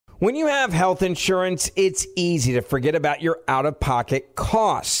When you have health insurance, it's easy to forget about your out-of-pocket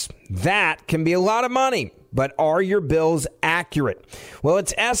costs. That can be a lot of money, but are your bills accurate? Well,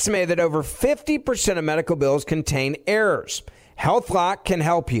 it's estimated that over 50% of medical bills contain errors. HealthLock can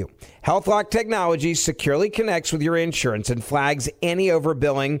help you. HealthLock technology securely connects with your insurance and flags any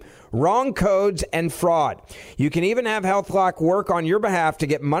overbilling, wrong codes, and fraud. You can even have HealthLock work on your behalf to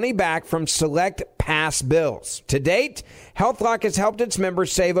get money back from select past bills. To date, HealthLock has helped its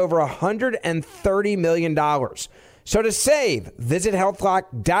members save over $130 million. So to save, visit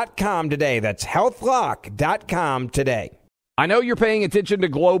healthlock.com today. That's healthlock.com today. I know you're paying attention to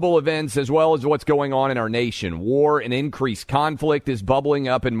global events as well as what's going on in our nation. War and increased conflict is bubbling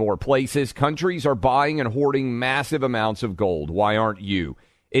up in more places. Countries are buying and hoarding massive amounts of gold. Why aren't you?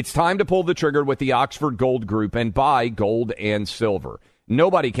 It's time to pull the trigger with the Oxford Gold Group and buy gold and silver.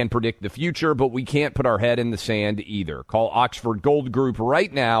 Nobody can predict the future, but we can't put our head in the sand either. Call Oxford Gold Group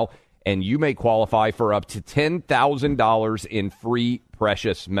right now, and you may qualify for up to $10,000 in free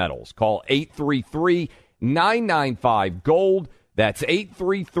precious metals. Call 833-995-GOLD. That's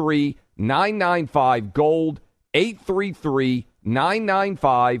 833-995-GOLD,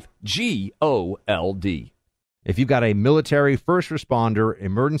 833-995-GOLD. If you've got a military, first responder,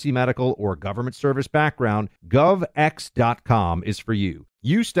 emergency medical, or government service background, GovX.com is for you.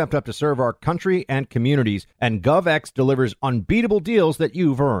 You stepped up to serve our country and communities, and GovX delivers unbeatable deals that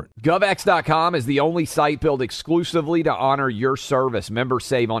you've earned. GovX.com is the only site built exclusively to honor your service. Members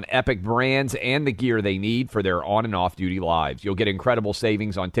save on epic brands and the gear they need for their on- and off-duty lives. You'll get incredible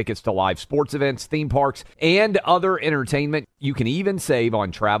savings on tickets to live sports events, theme parks, and other entertainment. You can even save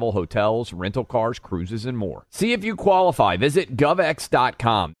on travel, hotels, rental cars, cruises, and more. See if you qualify. Visit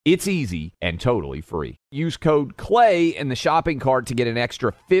GovX.com. It's easy and totally free. Use code CLAY in the shopping cart to get an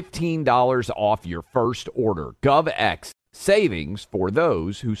extra $15 off your first order. GovX. Savings for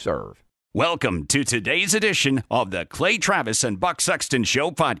those who serve. Welcome to today's edition of the Clay Travis and Buck Sexton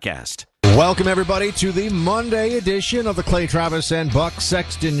Show podcast. Welcome, everybody, to the Monday edition of the Clay Travis and Buck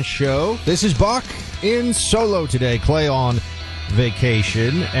Sexton Show. This is Buck in solo today. Clay on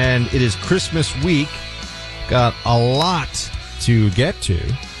vacation, and it is Christmas week. Got a lot to get to,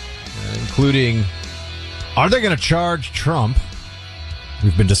 including... are they going to charge Trump?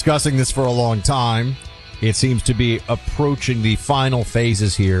 We've been discussing this for a long time. It seems to be approaching the final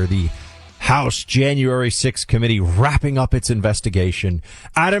phases here. The House January 6th committee wrapping up its investigation.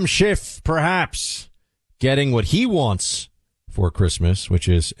 Adam Schiff, perhaps, getting what he wants for Christmas, which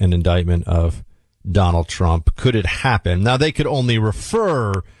is an indictment of Donald Trump. Could it happen? Now, they could only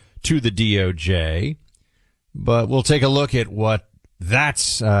refer to the DOJ, but we'll take a look at what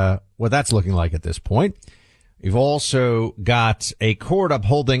that's looking like at this point. We've also got a court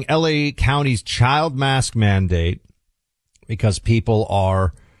upholding L.A. County's child mask mandate because people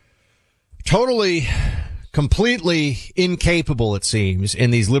are totally, completely incapable, it seems,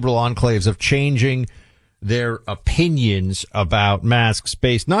 in these liberal enclaves of changing their opinions about masks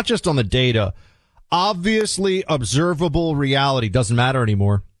based not just on the data. Obviously, observable reality doesn't matter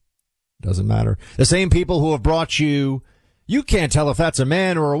anymore. Doesn't matter. The same people who have brought you can't tell if that's a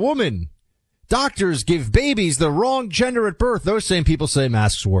man or a woman. Doctors give babies the wrong gender at birth. Those same people say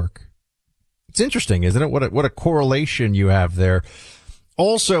masks work. It's interesting, isn't it? What a correlation you have there.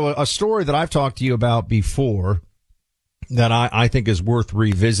 Also, a story that I've talked to you about before that I think is worth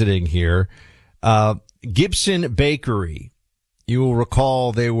revisiting here. Gibson Bakery. You will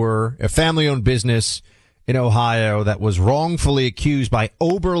recall they were a family-owned business in Ohio that was wrongfully accused by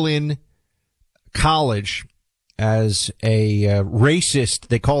Oberlin College as a racist.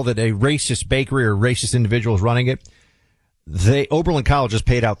 They called it a racist bakery, or racist individuals running it. Oberlin College has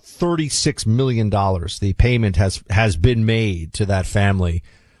paid out $36 million. The payment has been made to that family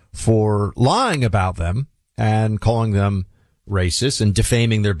for lying about them and calling them racist and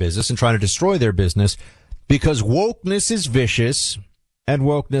defaming their business and trying to destroy their business, because wokeness is vicious and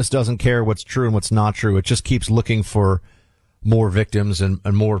wokeness doesn't care what's true and what's not true. It just keeps looking for more victims and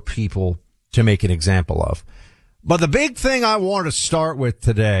more people to make an example of. But the big thing I want to start with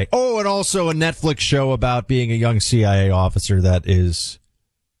today, and also a Netflix show about being a young CIA officer that is,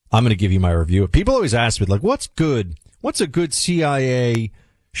 I'm going to give you my review. People always ask me, like, what's good? What's a good CIA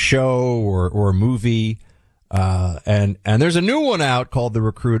show or movie? And there's a new one out called The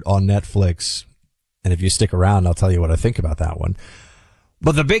Recruit on Netflix. And if you stick around, I'll tell you what I think about that one.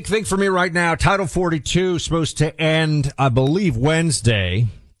 But the big thing for me right now, Title 42 is supposed to end, I believe, Wednesday,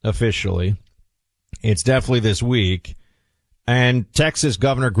 officially. It's definitely this week. And Texas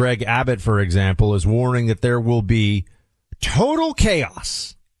Governor Greg Abbott, for example, is warning that there will be total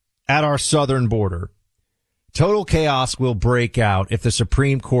chaos at our southern border. Total chaos will break out if the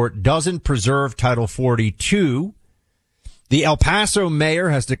Supreme Court doesn't preserve Title 42. The El Paso mayor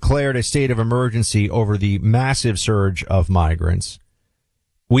has declared a state of emergency over the massive surge of migrants.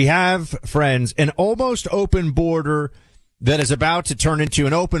 We have, friends, an almost open border that is about to turn into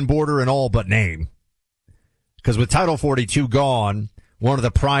an open border in all but name. Because with Title 42 gone, one of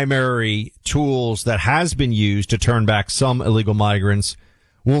the primary tools that has been used to turn back some illegal migrants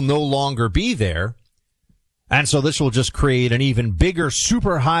will no longer be there. And so this will just create an even bigger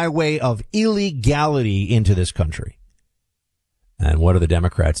superhighway of illegality into this country. And what are the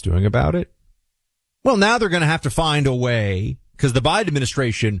Democrats doing about it? Well, now they're going to have to find a way, because the Biden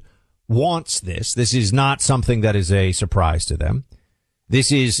administration wants this. This is not something that is a surprise to them.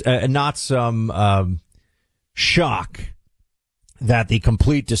 This is not some shock that the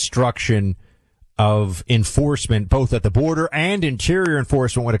complete destruction of enforcement, both at the border and interior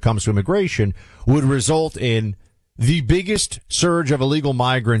enforcement when it comes to immigration, would result in the biggest surge of illegal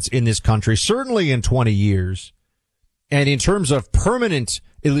migrants in this country, certainly in 20 years. And in terms of permanent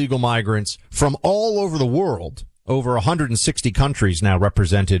illegal migrants from all over the world, over 160 countries now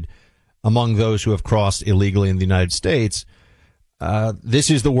represented among those who have crossed illegally in the United States, this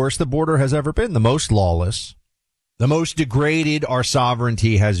is the worst the border has ever been, the most lawless. The most degraded our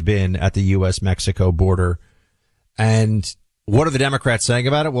sovereignty has been at the U.S.-Mexico border. And what are the Democrats saying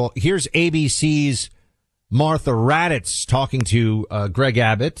about it? Well, here's ABC's Martha Raddatz talking to Greg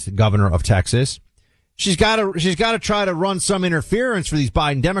Abbott, governor of Texas. She's got to try to run some interference for these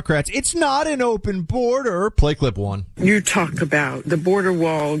Biden Democrats. It's not an open border. Play clip one. You talk about the border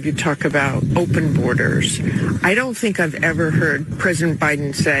wall. You talk about open borders. I don't think I've ever heard President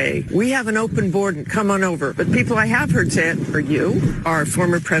Biden say, we have an open border, come on over. But people I have heard say it are you, our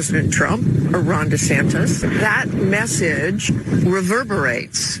former President Trump, or Ron DeSantis. That message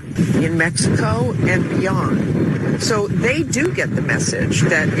reverberates in Mexico and beyond. So they do get the message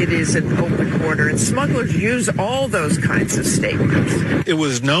that it is an open border, and smugglers use all those kinds of statements. It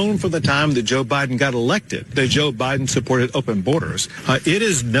was known from the time that Joe Biden got elected that Joe Biden supported open borders. It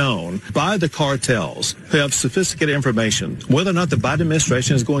is known by the cartels who have sophisticated information whether or not the Biden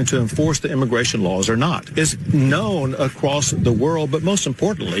administration is going to enforce the immigration laws or not. It's known across the world, but most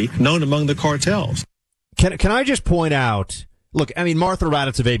importantly, known among the cartels. Can I just point out, look, I mean, Martha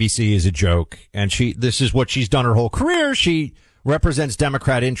Raddatz of ABC is a joke, and this is what she's done her whole career. She represents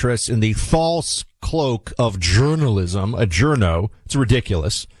Democrat interests in the false cloak of journalism, a journo. It's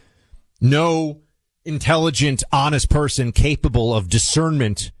ridiculous. No intelligent, honest person capable of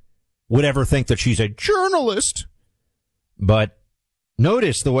discernment would ever think that she's a journalist. But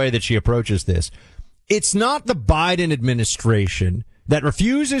notice the way that she approaches this. It's not the Biden administration that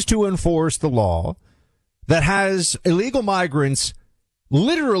refuses to enforce the law, that has illegal migrants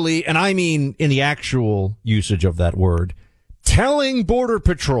literally, and I mean in the actual usage of that word, telling Border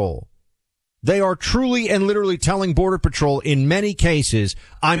Patrol, they are truly and literally telling Border Patrol in many cases,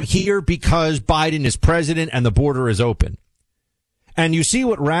 I'm here because Biden is president and the border is open. And you see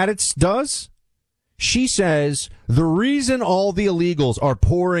what Raddatz does? She says the reason all the illegals are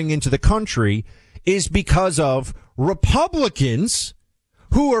pouring into the country is because of Republicans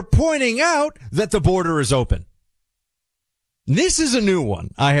who are pointing out that the border is open. This is a new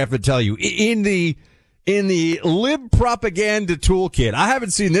one, I have to tell you. In the lib propaganda toolkit, I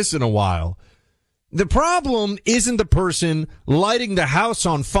haven't seen this in a while. The problem isn't the person lighting the house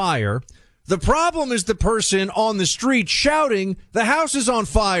on fire. The problem is the person on the street shouting, the house is on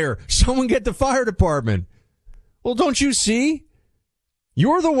fire. Someone get the fire department. Well, don't you see?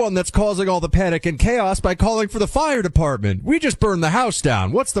 You're the one that's causing all the panic and chaos by calling for the fire department. We just burned the house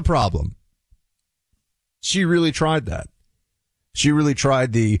down. What's the problem? She really tried that. She really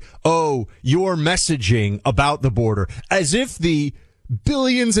tried your messaging about the border, as if the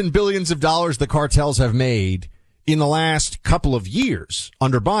billions and billions of dollars the cartels have made in the last couple of years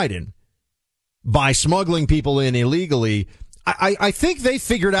under Biden by smuggling people in illegally. I think they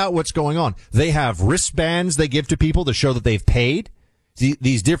figured out what's going on. They have wristbands they give to people to show that they've paid.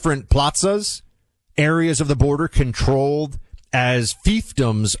 These different plazas, areas of the border controlled as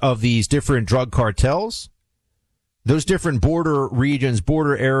fiefdoms of these different drug cartels. Those different border regions,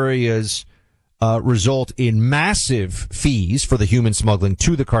 border areas, result in massive fees for the human smuggling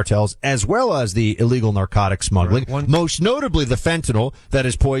to the cartels, as well as the illegal narcotic smuggling. Right. Most notably the fentanyl that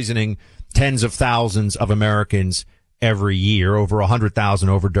is poisoning tens of thousands of Americans every year, over 100,000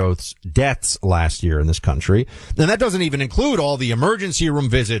 overdose deaths last year in this country. And that doesn't even include all the emergency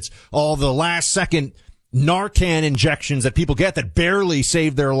room visits, all the last second Narcan injections that people get that barely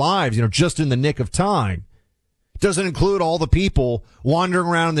save their lives, just in the nick of time. Doesn't include all the people wandering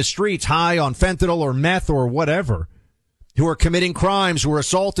around the streets high on fentanyl or meth or whatever, who are committing crimes, who are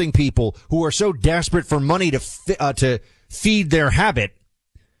assaulting people, who are so desperate for money to feed their habit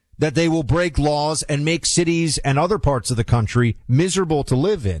that they will break laws and make cities and other parts of the country miserable to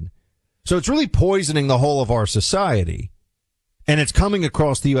live in. So it's really poisoning the whole of our society. And it's coming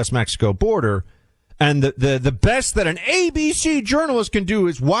across the U.S.-Mexico border. And the best that an ABC journalist can do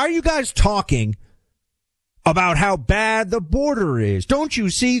is, why are you guys talking about how bad the border is? Don't you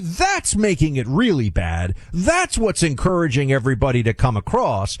see? That's making it really bad. That's what's encouraging everybody to come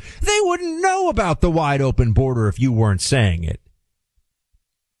across. They wouldn't know about the wide open border if you weren't saying it.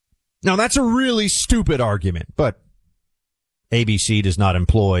 Now, that's a really stupid argument, but ABC does not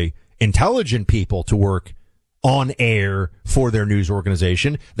employ intelligent people to work on air for their news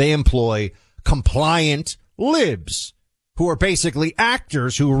organization. They employ compliant libs who are basically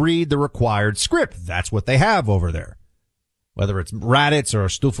actors who read the required script. That's what they have over there. Whether it's Raditz or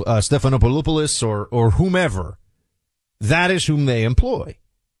Stephanopoulos or whomever, that is whom they employ.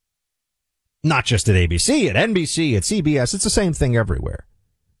 Not just at ABC, at NBC, at CBS. It's the same thing everywhere,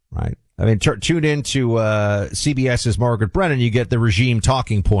 right? I mean, tune into CBS's Margaret Brennan. You get the regime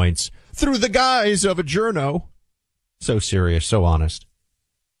talking points through the guise of a journo. So serious, so honest.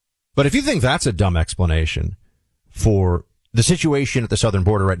 But if you think that's a dumb explanation for the situation at the southern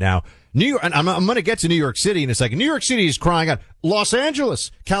border right now, New York, and I'm going to get to New York City in a second. New York City is crying out. Los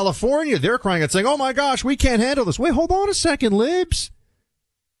Angeles, California, they're crying out saying, oh my gosh, we can't handle this. Wait, hold on a second, libs.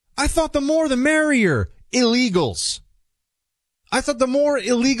 I thought the more the merrier. Illegals. I thought the more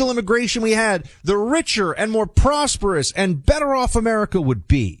illegal immigration we had, the richer and more prosperous and better off America would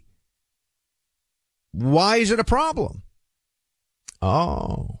be. Why is it a problem?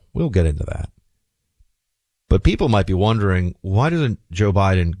 Oh, we'll get into that. But people might be wondering, why doesn't Joe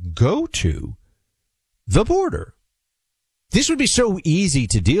Biden go to the border? This would be so easy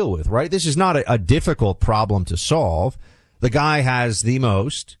to deal with, right? This is not a difficult problem to solve. The guy has the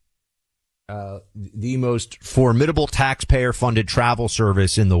most formidable taxpayer-funded travel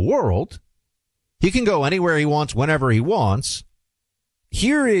service in the world. He can go anywhere he wants, whenever he wants.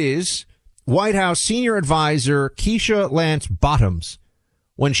 Here is White House senior advisor Keisha Lance Bottoms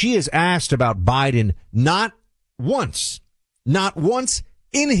when she is asked about Biden not once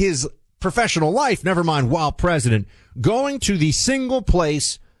in his professional life, never mind while president, going to the single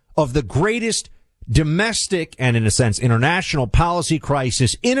place of the greatest domestic and, in a sense, international policy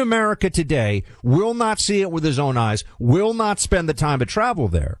crisis in America today, will not see it with his own eyes, will not spend the time to travel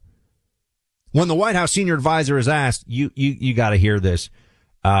there. When the White House senior advisor is asked, you got to hear this.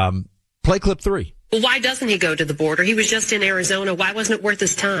 Play clip 3. Well, why doesn't he go to the border? He was just in Arizona. Why wasn't it worth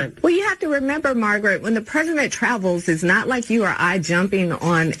his time? Well, you have to remember, Margaret, when the president travels, it's not like you or I jumping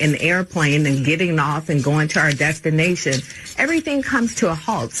on an airplane and getting off and going to our destination. Everything comes to a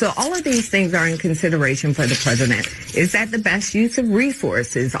halt. So all of these things are in consideration for the president. Is that the best use of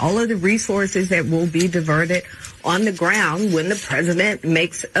resources? All of the resources that will be diverted on the ground when the president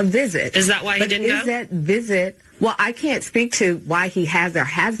makes a visit. Is that why he didn't go? Is that visit... Well, I can't speak to why he has or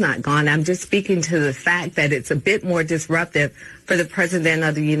has not gone. I'm just speaking to the fact that it's a bit more disruptive for the president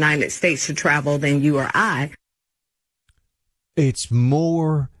of the United States to travel than you or I. It's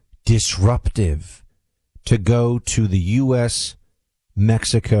more disruptive to go to the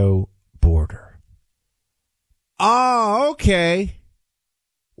U.S.-Mexico border. Oh, okay.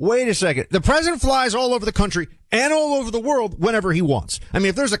 Wait a second. The president flies all over the country and all over the world whenever he wants. I mean,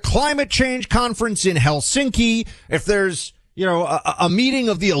 if there's a climate change conference in Helsinki, if there's, a meeting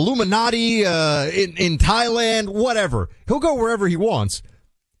of the Illuminati in Thailand, whatever, he'll go wherever he wants.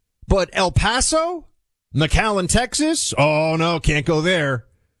 But El Paso, McAllen, Texas, oh no, can't go there.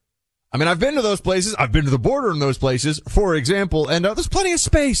 I mean, I've been to those places. I've been to the border in those places, for example, and there's plenty of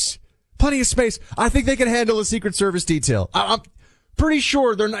space. Plenty of space. I think they can handle a Secret Service detail. I'm pretty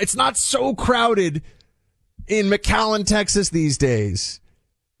sure it's not so crowded in McAllen, Texas these days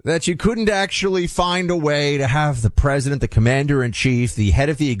that you couldn't actually find a way to have the president, the commander-in-chief, the head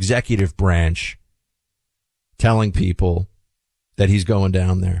of the executive branch telling people that he's going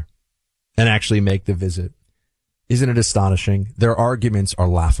down there and actually make the visit. Isn't it astonishing? Their arguments are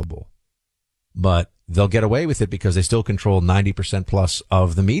laughable, but they'll get away with it because they still control 90% plus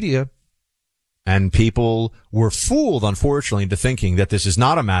of the media. And people were fooled, unfortunately, into thinking that this is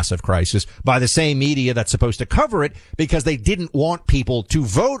not a massive crisis by the same media that's supposed to cover it because they didn't want people to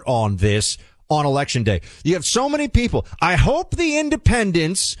vote on this on Election Day. You have so many people. I hope the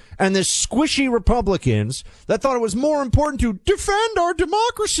independents and the squishy Republicans that thought it was more important to defend our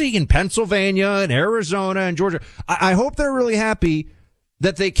democracy in Pennsylvania and Arizona and Georgia, I hope they're really happy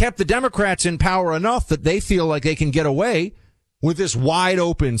that they kept the Democrats in power enough that they feel like they can get away with this wide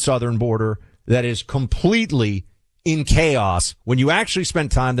open southern border that is completely in chaos. When you actually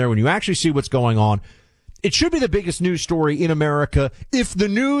spend time there, when you actually see what's going on, it should be the biggest news story in America if the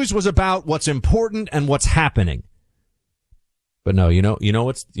news was about what's important and what's happening. But no, you know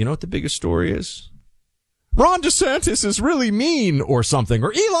what the biggest story is? Ron DeSantis is really mean or something,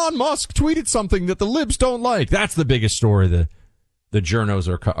 or Elon Musk tweeted something that the libs don't like. That's the biggest story the journos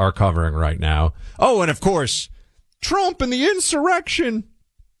are covering right now. Oh, and of course, Trump and the insurrection.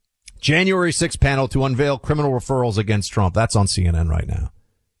 January 6th panel to unveil criminal referrals against Trump. That's on CNN right now.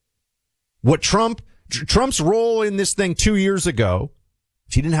 What Trump's role in this thing 2 years ago,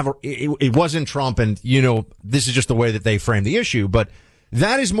 he didn't have it wasn't Trump, and this is just the way that they frame the issue, but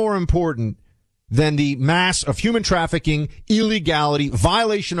that is more important than the mass of human trafficking, illegality,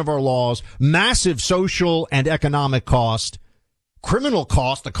 violation of our laws, massive social and economic cost, criminal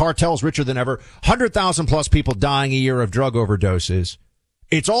cost, the cartel's richer than ever, 100,000 plus people dying a year of drug overdoses.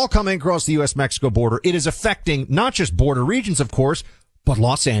 It's all coming across the U.S.-Mexico border. It is affecting not just border regions, of course, but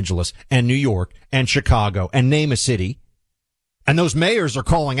Los Angeles and New York and Chicago and name a city. And those mayors are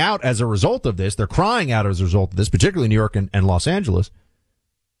calling out as a result of this. They're crying out as a result of this, particularly New York and Los Angeles.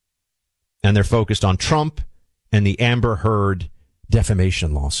 And they're focused on Trump and the Amber Heard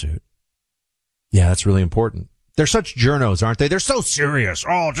defamation lawsuit. Yeah, that's really important. They're such journos, aren't they? They're so serious.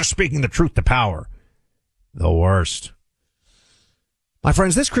 Oh, just speaking the truth to power. The worst. My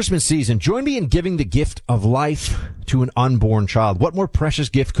friends, this Christmas season, join me in giving the gift of life to an unborn child. What more precious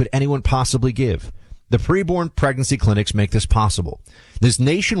gift could anyone possibly give? The preborn pregnancy clinics make this possible. This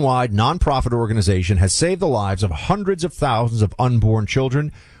nationwide nonprofit organization has saved the lives of hundreds of thousands of unborn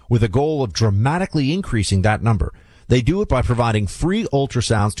children with a goal of dramatically increasing that number. They do it by providing free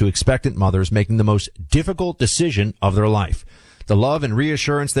ultrasounds to expectant mothers making the most difficult decision of their life. The love and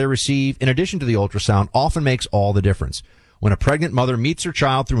reassurance they receive, in addition to the ultrasound, often makes all the difference. When a pregnant mother meets her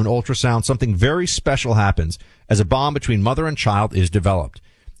child through an ultrasound, something very special happens as a bond between mother and child is developed.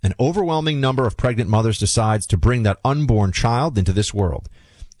 An overwhelming number of pregnant mothers decides to bring that unborn child into this world.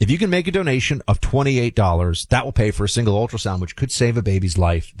 If you can make a donation of $28, that will pay for a single ultrasound, which could save a baby's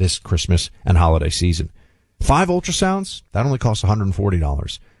life this Christmas and holiday season. 5 ultrasounds, that only costs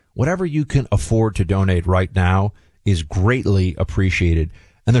 $140. Whatever you can afford to donate right now is greatly appreciated.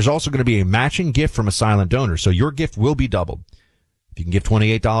 And there's also going to be a matching gift from a silent donor, so your gift will be doubled. If you can give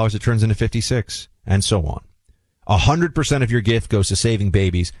 $28, it turns into $56, and so on. 100% of your gift goes to saving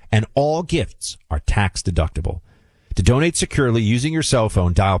babies, and all gifts are tax deductible. To donate securely using your cell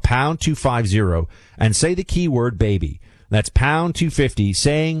phone, dial pound 250 and say the keyword baby. That's pound 250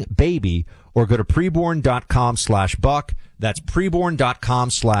 saying baby, or go to preborn.com/buck. That's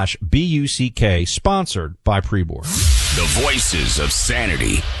preborn.com/BUCK, sponsored by Preborn. The voices of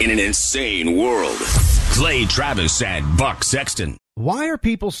sanity in an insane world. Clay Travis and Buck Sexton. Why are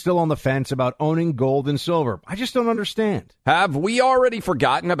people still on the fence about owning gold and silver? I just don't understand. Have we already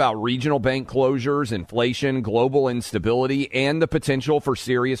forgotten about regional bank closures, inflation, global instability, and the potential for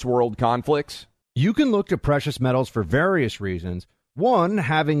serious world conflicts? You can look to precious metals for various reasons. 1,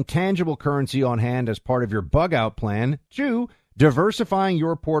 having tangible currency on hand as part of your bug-out plan. 2, diversifying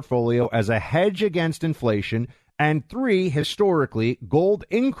your portfolio as a hedge against inflation. And 3, historically, gold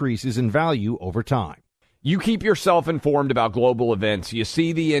increases in value over time. You keep yourself informed about global events. You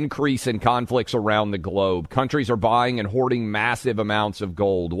see the increase in conflicts around the globe. Countries are buying and hoarding massive amounts of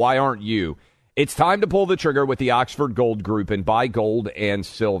gold. Why aren't you? It's time to pull the trigger with the Oxford Gold Group and buy gold and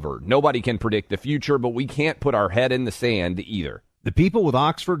silver. Nobody can predict the future, but we can't put our head in the sand either. The people with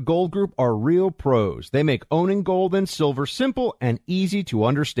Oxford Gold Group are real pros. They make owning gold and silver simple and easy to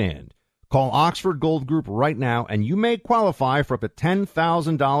understand. Call Oxford Gold Group right now, and you may qualify for up to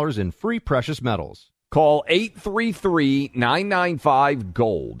 $10,000 in free precious metals. Call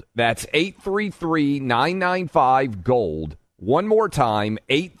 833-995-GOLD. That's 833-995-GOLD. One more time,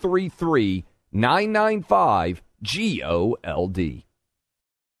 833-995-GOLD.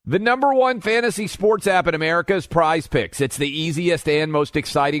 The number one fantasy sports app in America is Prize Picks. It's the easiest and most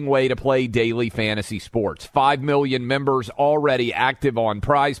exciting way to play daily fantasy sports. 5 million members already active on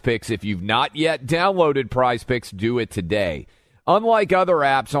Prize Picks. If you've not yet downloaded Prize Picks, do it today. Unlike other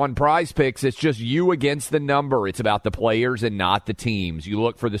apps, on Prize Picks, it's just you against the number. It's about the players and not the teams. You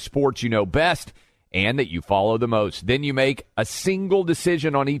look for the sports you know best and that you follow the most. Then you make a single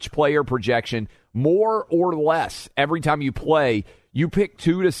decision on each player projection, more or less. Every time you play, you pick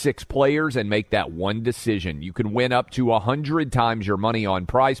 2 to 6 players and make that one decision. You can win up to 100 times your money on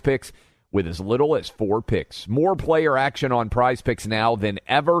Prize Picks with as little as 4 picks. More player action on Prize Picks now than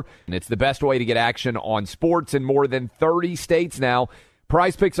ever, and it's the best way to get action on sports in more than 30 states now.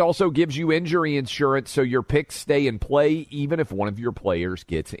 Prize Picks also gives you injury insurance so your picks stay in play even if one of your players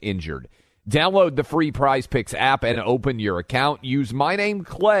gets injured. Download the free Prize Picks app and open your account. Use my name,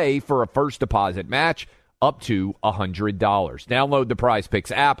 Clay, for a first deposit match up to $100. Download the Prize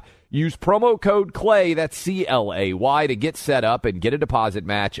Picks app. Use promo code CLAY, that's CLAY, to get set up and get a deposit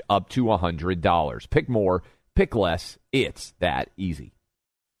match up to $100. Pick more, pick less. It's that easy.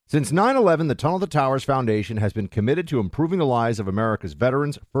 Since 9/11, the Tunnel to Towers Foundation has been committed to improving the lives of America's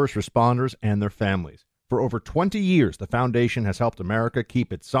veterans, first responders, and their families. For over 20 years, the foundation has helped America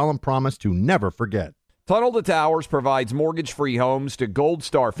keep its solemn promise to never forget. Tunnel to Towers provides mortgage-free homes to Gold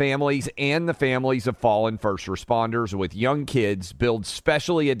Star families and the families of fallen first responders with young kids, builds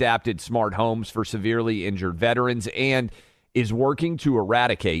specially adapted smart homes for severely injured veterans, and is working to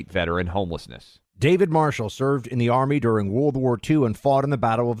eradicate veteran homelessness. David Marshall served in the Army during World War II and fought in the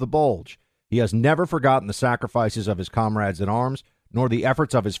Battle of the Bulge. He has never forgotten the sacrifices of his comrades in arms, nor the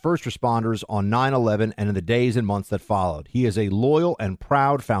efforts of his first responders on 9/11 and in the days and months that followed. He is a loyal and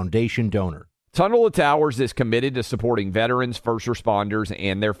proud foundation donor. Tunnel to Towers is committed to supporting veterans, first responders,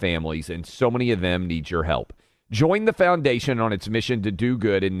 and their families, and so many of them need your help. Join the foundation on its mission to do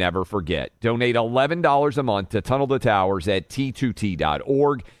good and never forget. Donate $11 a month to Tunnel to Towers at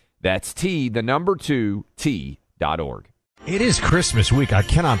T2T.org. That's T2T.org. It is Christmas week. I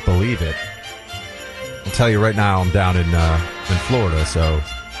cannot believe it. I'll tell you right now, I'm down in Florida, so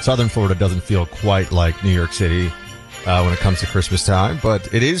Southern Florida doesn't feel quite like New York City when it comes to Christmas time,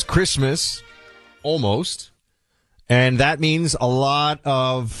 but it is Christmas, almost, and that means a lot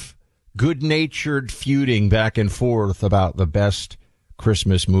of good-natured feuding back and forth about the best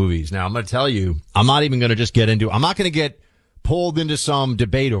Christmas movies. Now, I'm going to tell you, I'm not even going to just I'm not going to get pulled into some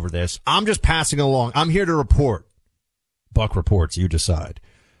debate over this. I'm just passing along. I'm here to report. Buck reports, you decide.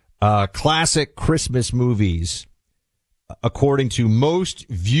 Classic Christmas movies, according to most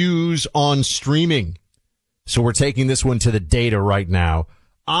views on streaming. So we're taking this one to the data right now.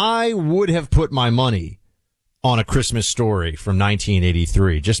 I would have put my money on A Christmas Story from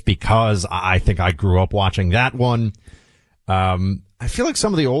 1983, just because I think I grew up watching that one. I feel like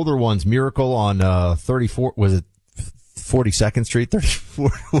some of the older ones, Miracle on 34, was it 42nd Street,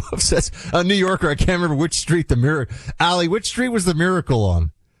 34, a New Yorker, I can't remember which street the Miracle, Allie, which street was the Miracle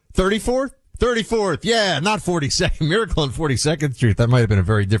on? 34th? 34th, yeah, not 42nd, Miracle on 42nd Street, that might have been a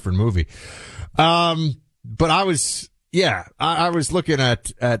very different movie. But I was looking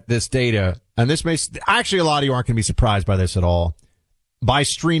at this data, and this actually a lot of you aren't going to be surprised by this at all. By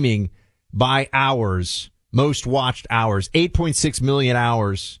streaming, by hours, most watched hours, 8.6 million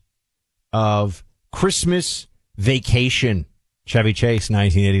hours of Christmas Vacation, Chevy Chase,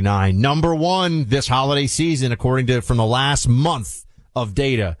 1989. Number one this holiday season, according to from the last month of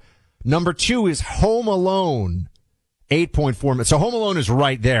data. Number two is Home Alone, 8.4 million. So Home Alone is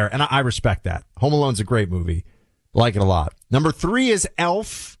right there, and I respect that. Home Alone's a great movie. Like it a lot. Number three is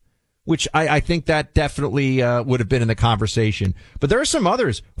Elf, which I think that definitely would have been in the conversation. But there are some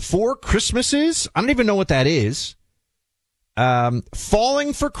others. Four Christmases, I don't even know what that is.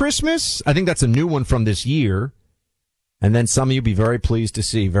 Falling for Christmas, I think that's a new one from this year. And then some of you be very pleased to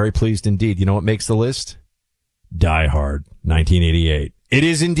see, very pleased indeed. You know what makes the list? Die Hard, 1988. It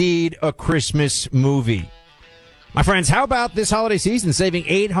is indeed a Christmas movie. My friends, how about this holiday season saving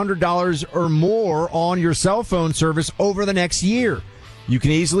 $800 or more on your cell phone service over the next year? You can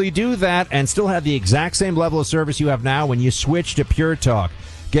easily do that and still have the exact same level of service you have now when you switch to Pure Talk.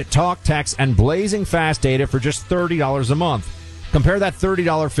 Get talk, text, and blazing fast data for just $30 a month. Compare that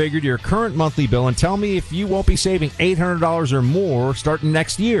 $30 figure to your current monthly bill and tell me if you won't be saving $800 or more starting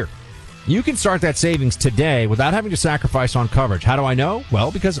next year. You can start that savings today without having to sacrifice on coverage. How do I know?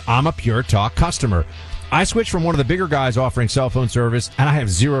 Well, because I'm a Pure Talk customer. I switched from one of the bigger guys offering cell phone service, and I have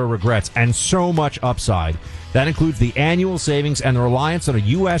zero regrets and so much upside. That includes the annual savings and the reliance on a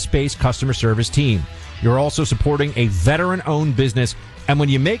U.S.-based customer service team. You're also supporting a veteran-owned business, and when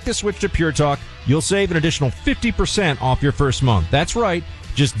you make the switch to Pure Talk, you'll save an additional 50% off your first month. That's right.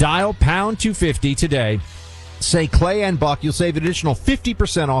 Just dial pound 250 today. Say Clay and Buck. You'll save an additional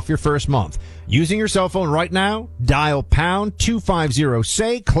 50% off your first month. Using your cell phone right now, dial pound 250.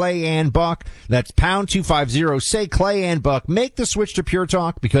 Say Clay and Buck. That's pound 250. Say Clay and Buck. Make the switch to Pure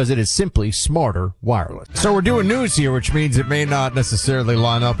Talk because it is simply smarter wireless. So we're doing news here, which means it may not necessarily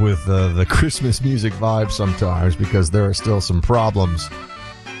line up with the Christmas music vibe sometimes because there are still some problems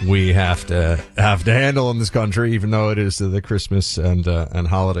we have to handle in this country, even though it is the Christmas and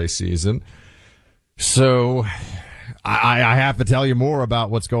holiday season. So I have to tell you more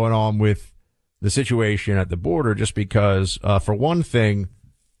about what's going on with the situation at the border, just because, for one thing,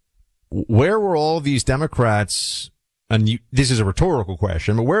 where were all these Democrats and this is a rhetorical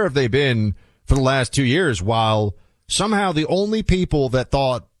question, but where have they been for the last 2 years while somehow the only people that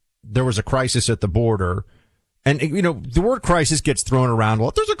thought there was a crisis at the border, and, the word crisis gets thrown around.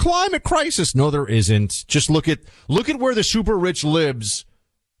 Well, there's a climate crisis. No, there isn't. Just look at where the super rich libs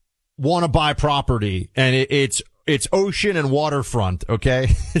want to buy property, and it's ocean and waterfront.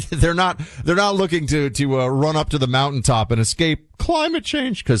 Okay. they're not looking to run up to the mountaintop and escape climate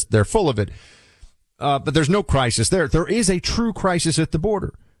change because they're full of it. But there's no crisis there. There is a true crisis at the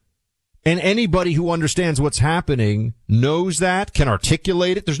border. And anybody who understands what's happening knows that, can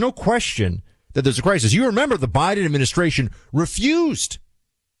articulate it. There's no question that there's a crisis. You remember the Biden administration refused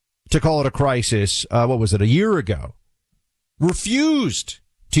to call it a crisis. What was it? A year ago. Refused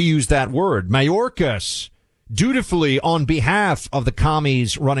to use that word. Mayorkas, dutifully on behalf of the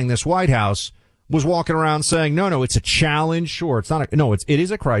commies running this White House, was walking around saying, no, it's a challenge. Sure. It's not it is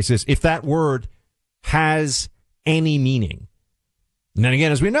a crisis if that word has any meaning. And then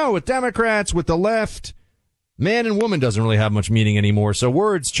again, as we know, with Democrats, with the left, man and woman doesn't really have much meaning anymore. So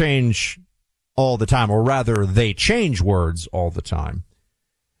words change all the time, or rather they change words all the time,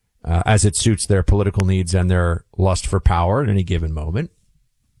 as it suits their political needs and their lust for power at any given moment.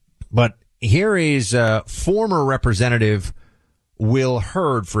 But here is former Representative Will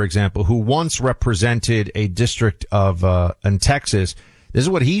Hurd, for example, who once represented a district in Texas. This is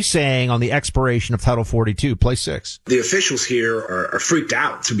what he's saying on the expiration of Title 42. Play 6. The officials here are freaked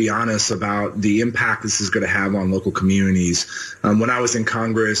out, to be honest, about the impact this is going to have on local communities. When I was in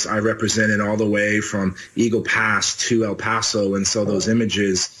Congress, I represented all the way from Eagle Pass to El Paso. And so those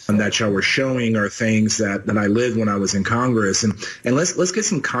images that y'all were showing are things that I lived when I was in Congress. And let's get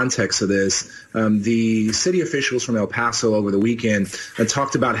some context to this. The city officials from El Paso over the weekend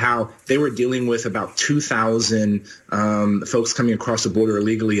talked about how they were dealing with about 2,000 folks coming across the border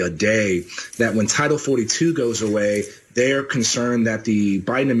illegally a day, that when Title 42 goes away, they're concerned that the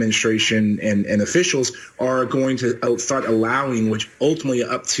Biden administration and officials are going to start allowing, which ultimately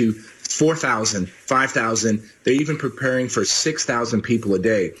up to 4,000, 5,000. They're even preparing for 6,000 people a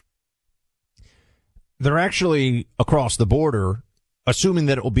day. They're actually across the border, assuming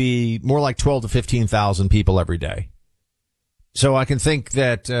that it will be more like 12 to 15,000 people every day. So I can think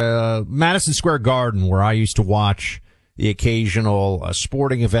that Madison Square Garden, where I used to watch the occasional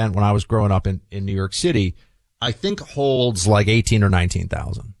sporting event when I was growing up in New York City, I think holds like 18 or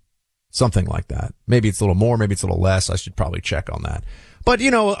 19,000, something like that. Maybe it's a little more, maybe it's a little less. I should probably check on that. But,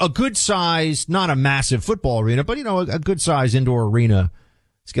 a good size, not a massive football arena, but, a good size indoor arena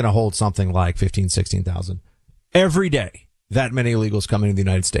is going to hold something like 15, 16,000 every day. That many illegals coming to the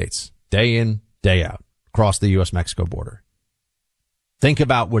United States, day in, day out, across the U.S.-Mexico border. Think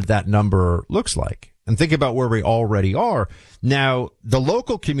about what that number looks like. And think about where we already are. Now, the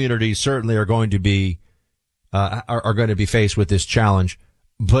local communities certainly are going to be faced with this challenge.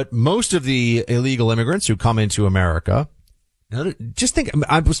 But most of the illegal immigrants who come into America, just think,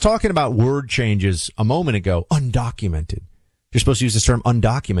 I was talking about word changes a moment ago, undocumented. You're supposed to use this term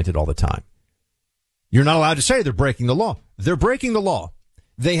undocumented all the time. You're not allowed to say they're breaking the law. They're breaking the law.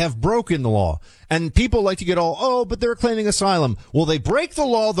 They have broken the law. And people like to get but they're claiming asylum. Well, they break the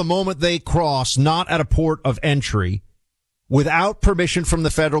law the moment they cross, not at a port of entry, without permission from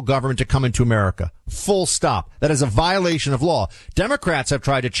the federal government to come into America. Full stop. That is a violation of law. Democrats have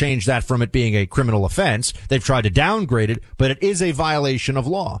tried to change that from it being a criminal offense. They've tried to downgrade it, but it is a violation of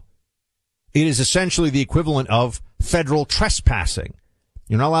law. It is essentially the equivalent of federal trespassing.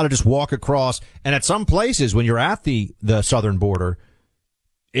 You're not allowed to just walk across. And at some places, when you're at the southern border,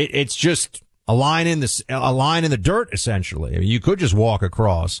 it's just a line in the dirt, essentially. I mean, you could just walk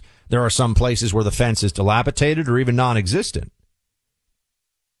across. There are some places where the fence is dilapidated or even non-existent.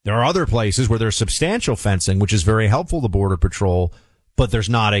 There are other places where there's substantial fencing, which is very helpful to Border Patrol, but there's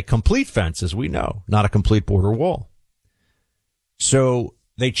not a complete fence, as we know, not a complete border wall. So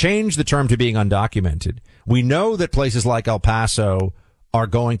they changed the term to being undocumented. We know that places like El Paso are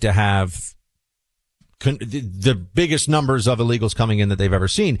going to have the biggest numbers of illegals coming in that they've ever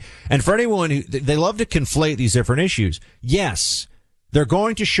seen. And for anyone who, they love to conflate these different issues. Yes, they're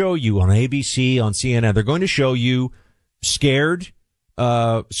going to show you on ABC, on CNN, they're going to show you scared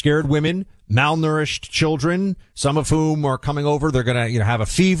women, malnourished children, some of whom are coming over. They're going to, have a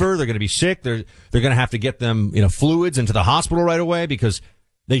fever. They're going to be sick. They're going to have to get them, fluids into the hospital right away because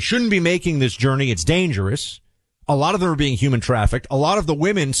they shouldn't be making this journey. It's dangerous. A lot of them are being human trafficked. A lot of the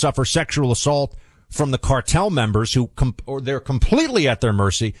women suffer sexual assault from the cartel members or they're completely at their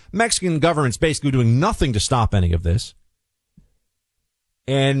mercy. Mexican government's basically doing nothing to stop any of this.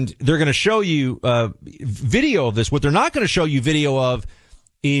 And they're going to show you video of this. What they're not going to show you video of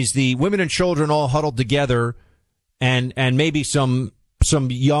is the women and children all huddled together and maybe some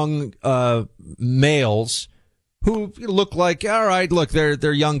young males who look like, all right, look,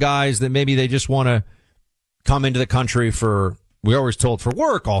 they're young guys that maybe they just want to come into the country for, we're always told, for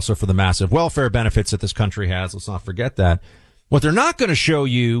work, also for the massive welfare benefits that this country has. Let's not forget that. What they're not going to show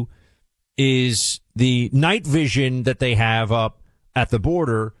you is the night vision that they have up at the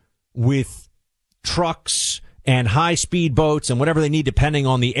border with trucks and high speed boats and whatever they need, depending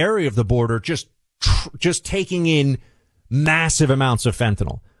on the area of the border, just taking in massive amounts of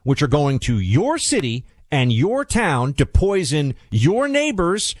fentanyl, which are going to your city and your town to poison your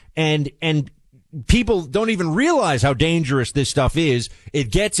neighbors, and people don't even realize how dangerous this stuff is. It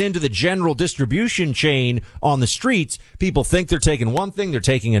gets into the general distribution chain on the streets. People think they're taking one thing, they're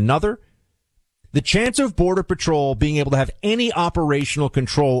taking another. The chance of Border Patrol being able to have any operational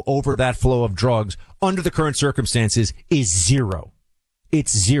control over that flow of drugs under the current circumstances is zero.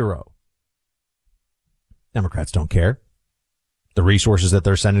 It's zero. Democrats don't care. The resources that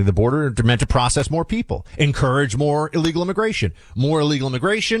they're sending to the border are meant to process more people, encourage more illegal immigration,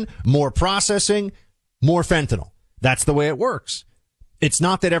 more processing, more fentanyl. That's the way it works. It's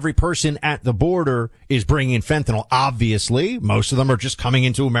not that every person at the border is bringing in fentanyl. Obviously, most of them are just coming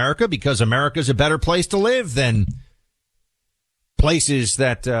into America because America's a better place to live than places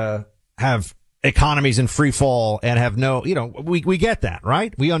that have economies in free fall and have no, we get that,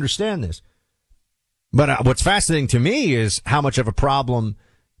 right? We understand this. But what's fascinating to me is how much of a problem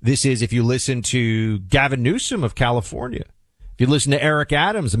this is if you listen to Gavin Newsom of California. If you listen to Eric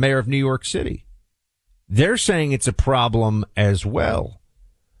Adams, the mayor of New York City, they're saying it's a problem as well.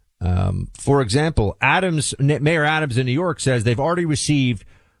 For example, Mayor Adams in New York says they've already received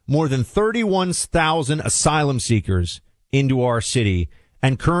more than 31,000 asylum seekers into our city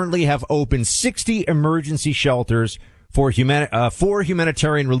and currently have opened 60 emergency shelters for 4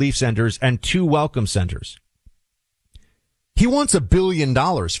 humanitarian relief centers and 2 welcome centers. He wants $1 billion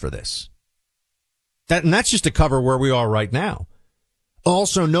for this. And that's just to cover where we are right now.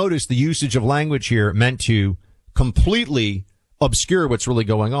 Also notice the usage of language here meant to completely obscure what's really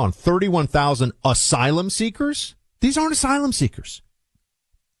going on. 31,000 asylum seekers? These aren't asylum seekers.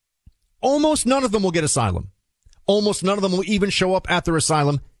 Almost none of them will get asylum. Almost none of them will even show up at their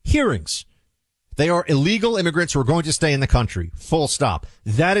asylum hearings. They are illegal immigrants who are going to stay in the country. Full stop.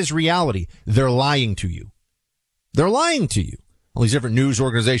 That is reality. They're lying to you. They're lying to you. All these different news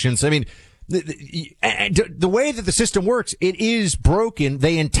organizations. I mean, the way that the system works, it is broken.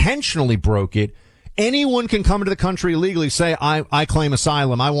 They intentionally broke it. Anyone can come into the country illegally, say, I claim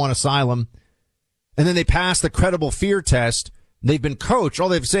asylum. I want asylum. And then they pass the credible fear test. They've been coached. All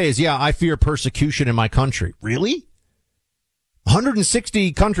they have to say is, yeah, I fear persecution in my country. Really?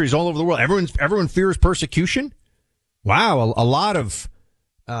 160 countries all over the world. Everyone fears persecution. Wow. A lot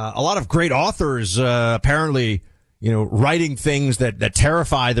of great authors, apparently, writing things that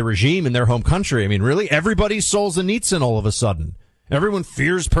terrify the regime in their home country. I mean, really? Everybody's Solzhenitsyn all of a sudden. Everyone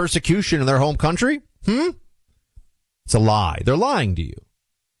fears persecution in their home country? It's a lie. They're lying to you.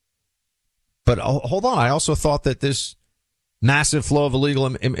 But hold on. I also thought that this massive flow of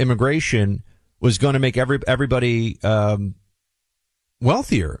illegal immigration was going to make everybody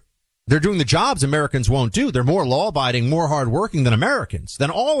wealthier. They're doing the jobs Americans won't do. They're more law-abiding, more hard-working than Americans, than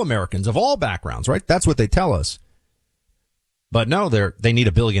all Americans of all backgrounds, right? That's what they tell us. But no, they need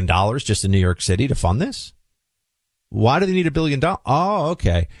 $1 billion just in New York City to fund this. Why do they need $1 billion? Oh,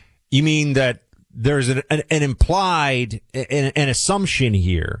 okay. You mean that there's an implied, an assumption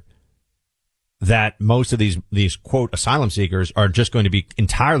here that most of these quote asylum seekers are just going to be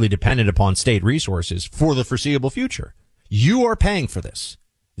entirely dependent upon state resources for the foreseeable future. You are paying for this.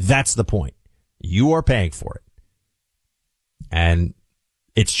 That's the point. You are paying for it. And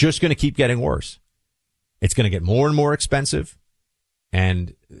it's just going to keep getting worse. It's going to get more and more expensive.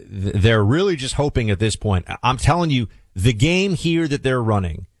 And they're really just hoping at this point. I'm telling you, the game here that they're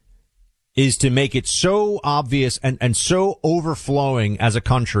running is to make it so obvious and so overflowing as a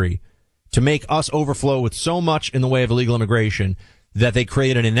country, to make us overflow with so much in the way of illegal immigration that they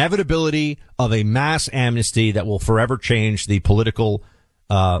create an inevitability of a mass amnesty that will forever change the political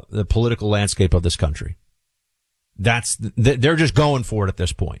landscape of this country. They're just going for it at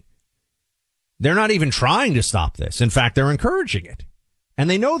this point. They're not even trying to stop this. In fact, they're encouraging it. And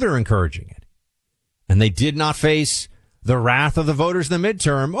they know they're encouraging it. And they did not face the wrath of the voters in the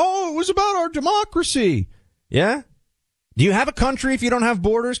midterm. Oh, it was about our democracy. Yeah? Do you have a country if you don't have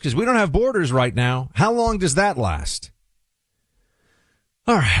borders? Because we don't have borders right now. How long does that last?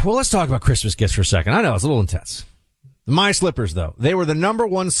 All right, well, let's talk about Christmas gifts for a second. I know, it's a little intense. My slippers, though. They were the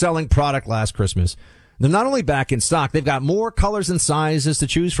 #1 selling product last Christmas. They're not only back in stock, they've got more colors and sizes to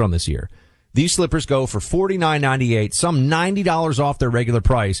choose from this year. These slippers go for $49.98, some $90 off their regular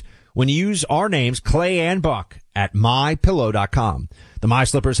price when you use our names, Clay and Buck, at MyPillow.com. The My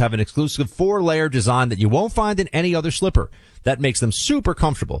Slippers have an exclusive 4-layer design that you won't find in any other slipper. That makes them super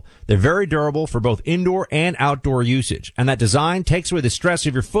comfortable. They're very durable for both indoor and outdoor usage. And that design takes away the stress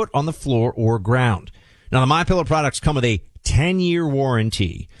of your foot on the floor or ground. Now, the MyPillow products come with a 10-year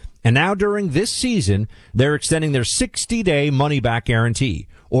warranty. And now during this season, they're extending their 60-day money-back guarantee.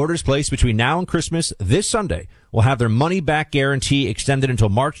 Orders placed between now and Christmas this Sunday will have their money-back guarantee extended until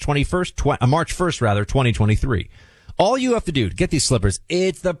March 1st, 2023. All you have to do to get these slippers,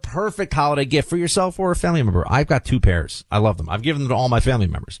 it's the perfect holiday gift for yourself or a family member. I've got 2 pairs. I love them. I've given them to all my family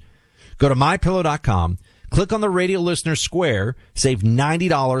members. Go to MyPillow.com, click on the radio listener square, save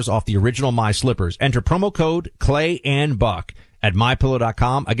 $90 off the original My Slippers. Enter promo code Clay and Buck at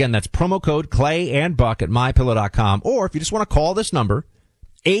MyPillow.com. Again, that's promo code Clay and Buck at MyPillow.com. Or if you just want to call this number,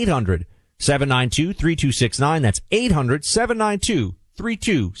 800-792-3269. That's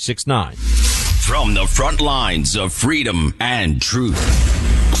 800-792-3269. From the front lines of freedom and truth,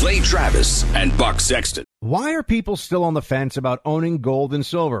 Clay Travis and Buck Sexton. Why are people still on the fence about owning gold and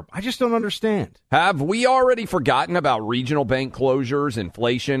silver? I just don't understand. Have we already forgotten about regional bank closures,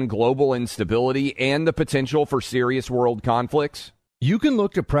 inflation, global instability, and the potential for serious world conflicts? You can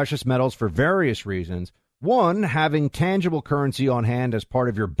look to precious metals for various reasons. 1, having tangible currency on hand as part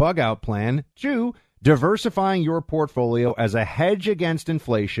of your bug-out plan. 2, diversifying your portfolio as a hedge against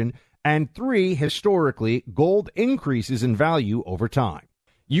inflation. And 3, historically, gold increases in value over time.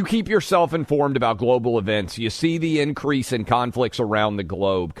 You keep yourself informed about global events. You see the increase in conflicts around the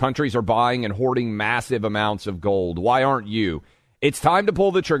globe. Countries are buying and hoarding massive amounts of gold. Why aren't you? It's time to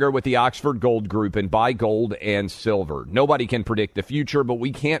pull the trigger with the Oxford Gold Group and buy gold and silver. Nobody can predict the future, but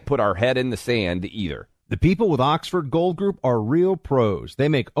we can't put our head in the sand either. The people with Oxford Gold Group are real pros. They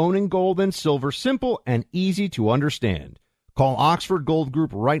make owning gold and silver simple and easy to understand. Call Oxford Gold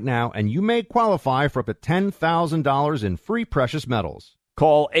Group right now, and you may qualify for up to $10,000 in free precious metals.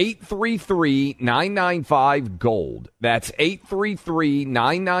 Call 833-995-GOLD. That's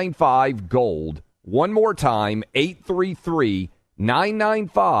 833-995-GOLD. One more time,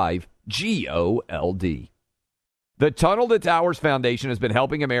 833-995-GOLD. The Tunnel to Towers Foundation has been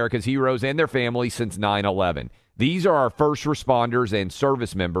helping America's heroes and their families since 9/11. These are our first responders and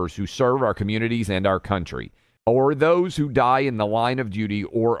service members who serve our communities and our country, or those who die in the line of duty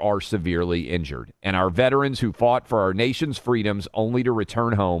or are severely injured. And our veterans who fought for our nation's freedoms only to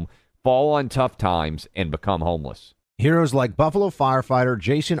return home, fall on tough times, and become homeless. Heroes like Buffalo firefighter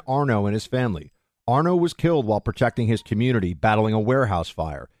Jason Arno and his family. Arno was killed while protecting his community, battling a warehouse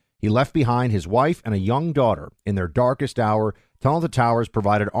fire. He left behind his wife and a young daughter. In their darkest hour, Tunnel to Towers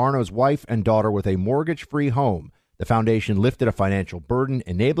provided Arno's wife and daughter with a mortgage-free home. The foundation lifted a financial burden,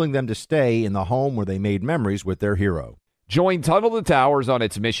 enabling them to stay in the home where they made memories with their hero. Join Tunnel to Towers on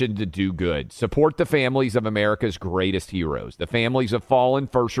its mission to do good. Support the families of America's greatest heroes, the families of fallen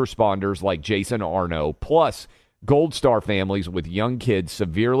first responders like Jason Arno, plus Gold Star families with young kids,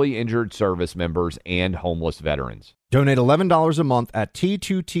 severely injured service members, and homeless veterans. Donate $11 a month at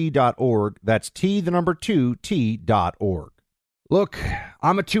T2T.org. That's T2T.org. Look,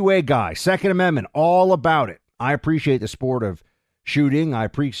 I'm a 2A guy. Second Amendment, all about it. I appreciate the sport of shooting. I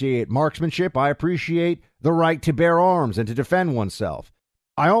appreciate marksmanship. I appreciate the right to bear arms and to defend oneself.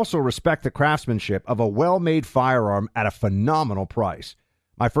 I also respect the craftsmanship of a well-made firearm at a phenomenal price.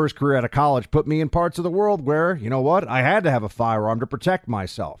 My first career out of college put me in parts of the world where, you know what, I had to have a firearm to protect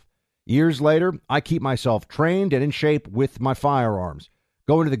myself. Years later, I keep myself trained and in shape with my firearms.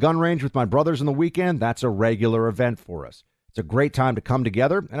 Going to the gun range with my brothers on the weekend, that's a regular event for us. It's a great time to come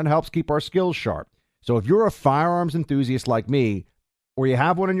together, and it helps keep our skills sharp. So if you're a firearms enthusiast like me, or you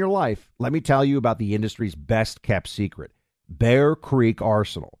have one in your life, let me tell you about the industry's best-kept secret, Bear Creek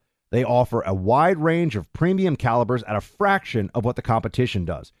Arsenal. They offer a wide range of premium calibers at a fraction of what the competition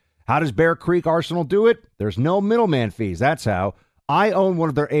does. How does Bear Creek Arsenal do it? There's no middleman fees. That's how. I own one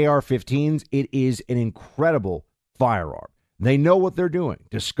of their AR-15s. It is an incredible firearm. They know what they're doing.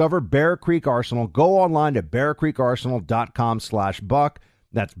 Discover Bear Creek Arsenal. Go online to bearcreekarsenal.com/buck.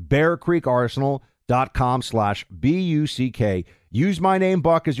 That's bearcreekarsenal.com/BUCK. Use my name,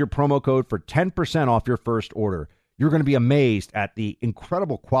 Buck, as your promo code for 10% off your first order. You're going to be amazed at the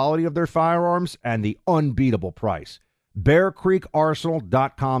incredible quality of their firearms and the unbeatable price.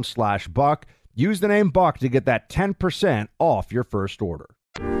 bearcreekarsenal.com/buck. Use the name Buck to get that 10% off your first order.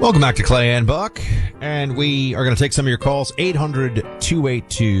 Welcome back to Clay and Buck, and we are going to take some of your calls.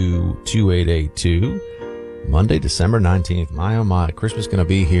 800-282-2882. Monday, December 19th. My, oh my, Christmas is going to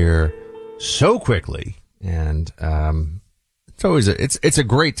be here so quickly, and It's always it's a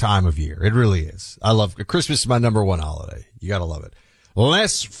great time of year. It really is. I love Christmas is my number one holiday. You got to love it.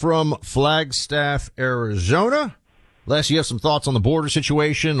 Les from Flagstaff, Arizona. Les, you have some thoughts on the border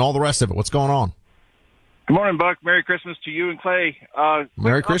situation and all the rest of it. What's going on? Good morning, Buck. Merry Christmas to you and Clay.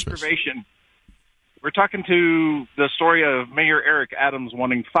 Merry Christmas. We're talking to the story of Mayor Eric Adams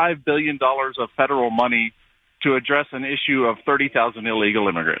wanting $5 billion of federal money to address an issue of 30,000 illegal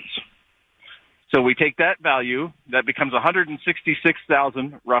immigrants. So we take that value, that becomes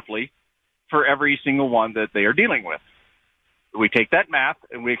 $166,000 roughly for every single one that they are dealing with. We take that math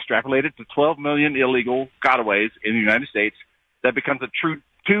and we extrapolate it to 12 million illegal gotaways in the United States. That becomes a true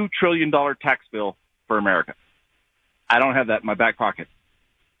 $2 trillion tax bill for America. I don't have that in my back pocket.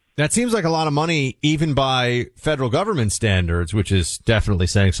 That seems like a lot of money, even by federal government standards, which is definitely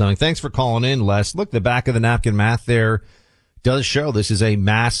saying something. Thanks for calling in, Les. Look, the back of the napkin math there does show this is a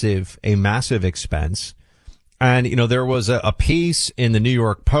massive expense. And, you know, there was a piece in the New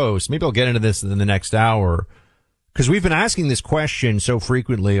York Post. Maybe I'll get into this in the next hour, because we've been asking this question so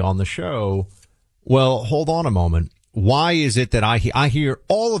frequently on the show. Well, hold on a moment. Why is it that I hear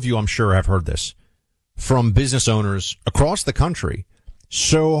all of you, I'm sure, have heard this from business owners across the country?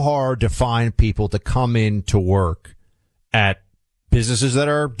 So hard to find people to come in to work at businesses that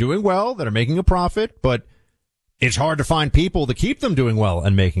are doing well, that are making a profit, but it's hard to find people to keep them doing well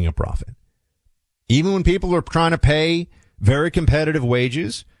and making a profit. Even when people are trying to pay very competitive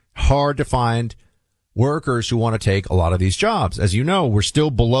wages, hard to find workers who want to take a lot of these jobs. As you know, we're still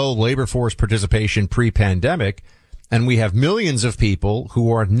below labor force participation pre-pandemic, and we have millions of people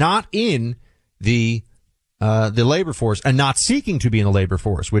who are not in the labor force and not seeking to be in the labor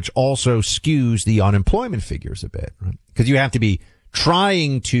force, which also skews the unemployment figures a bit, right? Because you have to be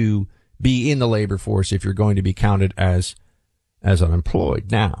trying to be in the labor force if you're going to be counted as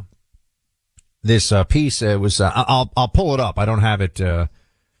unemployed. Now, this piece was I'll pull it up. I don't have it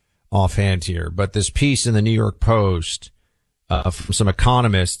offhand here, but this piece in the New York Post from some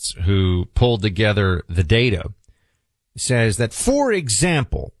economists who pulled together the data says that, for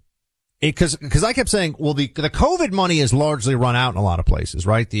example, because I kept saying, well, the COVID money is largely run out in a lot of places,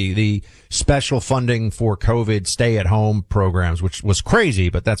 right? The special funding for COVID stay-at-home programs, which was crazy,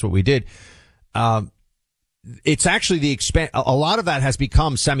 but that's what we did. It's actually a lot of that has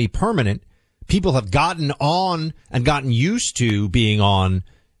become semi-permanent. People have gotten on and gotten used to being on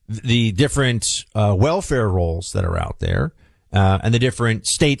the different welfare roles that are out there, and the different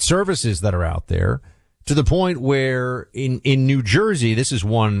state services that are out there, to the point where in New Jersey, this is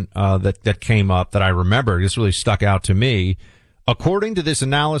one that came up that I remember. This really stuck out to me. According to this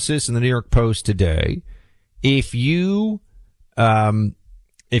analysis in the New York Post today, if you're a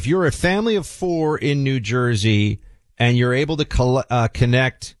family of four in New Jersey and you're able to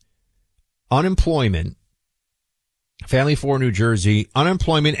connect unemployment, family of four in New Jersey,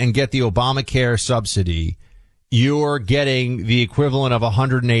 unemployment, and get the Obamacare subsidy, you're getting the equivalent of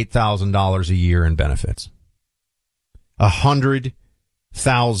 $108,000 a year in benefits.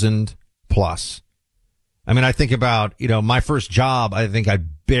 100,000 plus. I mean, I think about, my first job, I think I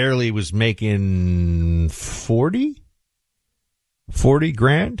barely was making 40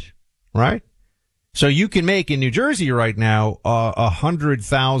 grand, right? So you can make in New Jersey right now,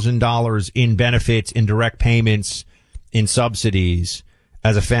 $100,000 in benefits, in direct payments, in subsidies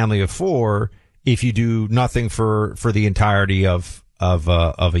as a family of four, if you do nothing for the entirety of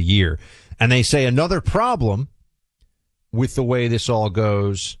a year. And they say another problem with the way this all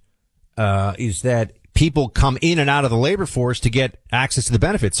goes, is that people come in and out of the labor force to get access to the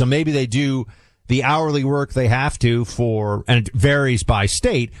benefits. So maybe they do the hourly work they have to and it varies by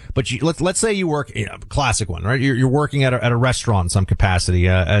state, but let's say you work, classic one, right? You're working at a restaurant in some capacity,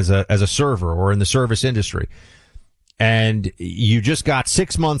 as a server or in the service industry. And you just got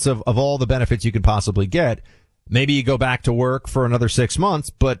 6 months of all the benefits you could possibly get. Maybe you go back to work for another 6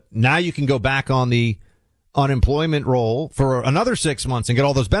 months, but now you can go back on the unemployment roll for another 6 months and get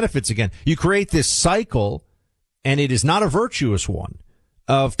all those benefits again. You create this cycle, and it is not a virtuous one,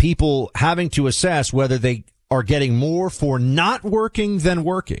 of people having to assess whether they are getting more for not working than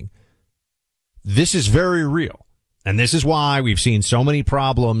working. This is very real. And this is why we've seen so many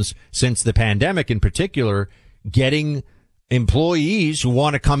problems since the pandemic in particular, getting employees who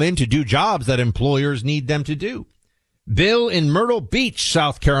want to come in to do jobs that employers need them to do. Bill in Myrtle Beach,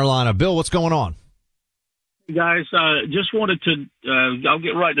 South Carolina. Bill, what's going on? Hey guys, just wanted to, I'll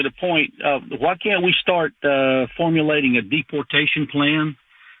get right to the point. Why can't we start formulating a deportation plan?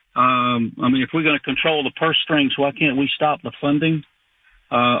 If we're going to control the purse strings, why can't we stop the funding,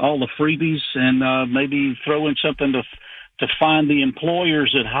 all the freebies, and maybe throw in something to find the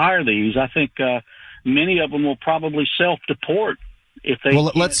employers that hire these? I think many of them will probably self-deport if they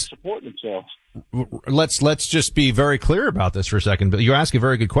can't support themselves. Let's just be very clear about this for a second. But you ask a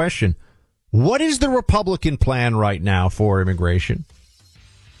very good question. What is the Republican plan right now for immigration?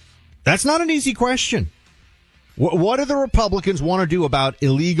 That's not an easy question. What do the Republicans want to do about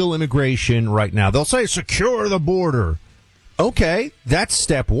illegal immigration right now? They'll say secure the border. Okay, that's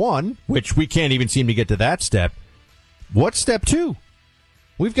step one, which we can't even seem to get to that step. What's step two?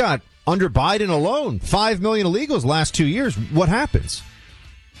 We've got, under Biden alone, 5 million illegals last 2 years. What happens?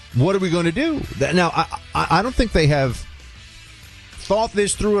 What are we going to do? Now, I don't think they have thought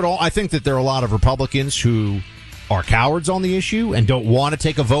this through at all. I think that there are a lot of Republicans who are cowards on the issue and don't want to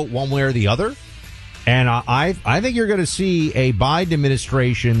take a vote one way or the other. And I think you're going to see a Biden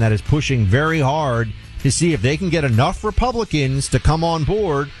administration that is pushing very hard to see if they can get enough Republicans to come on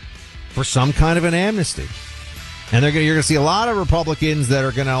board for some kind of an amnesty. And you're going to see a lot of Republicans that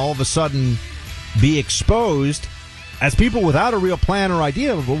are going to all of a sudden be exposed as people without a real plan or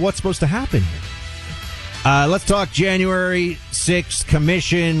idea of what's supposed to happen here. Let's talk January 6th,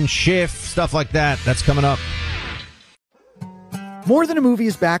 commission, shift, stuff like that. That's coming up. More Than a Movie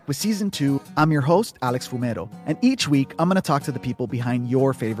is back with Season 2. I'm your host, Alex Fumero, and each week I'm going to talk to the people behind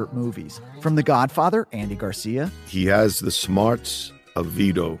your favorite movies. From The Godfather, Andy Garcia. He has the smarts of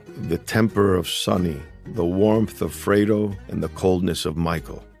Vito, the temper of Sonny, the warmth of Fredo, and the coldness of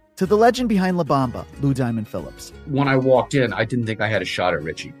Michael. To the legend behind La Bamba, Lou Diamond Phillips. When I walked in, I didn't think I had a shot at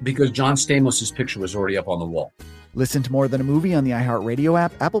Richie because John Stamos' picture was already up on the wall. Listen to More Than a Movie on the iHeartRadio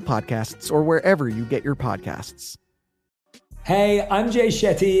app, Apple Podcasts, or wherever you get your podcasts. Hey, I'm Jay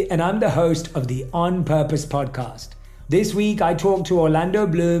Shetty, and I'm the host of the On Purpose podcast. This week, I talked to Orlando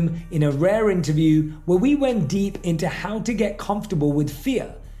Bloom in a rare interview where we went deep into how to get comfortable with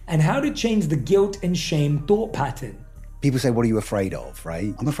fear and how to change the guilt and shame thought pattern. People say, what are you afraid of,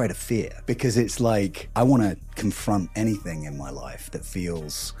 right? I'm afraid of fear because it's like I want to confront anything in my life that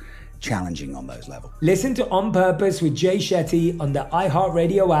feels challenging on those levels. Listen to On Purpose with Jay Shetty on the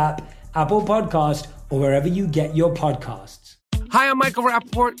iHeartRadio app, Apple Podcast, or wherever you get your podcasts. Hi, I'm Michael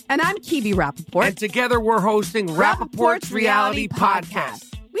Rappaport. And I'm Kibi Rappaport. And together we're hosting Rappaport's Reality Podcast.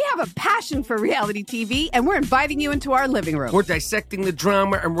 We have a passion for reality TV, and we're inviting you into our living room. We're dissecting the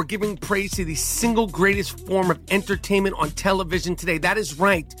drama, and we're giving praise to the single greatest form of entertainment on television today. That is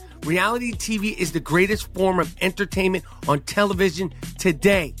right. Reality TV is the greatest form of entertainment on television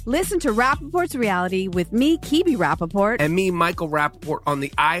today. Listen to Rappaport's Reality with me, Kibi Rappaport. And me, Michael Rappaport, on the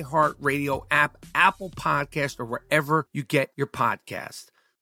iHeartRadio app, Apple Podcast, or wherever you get your podcast.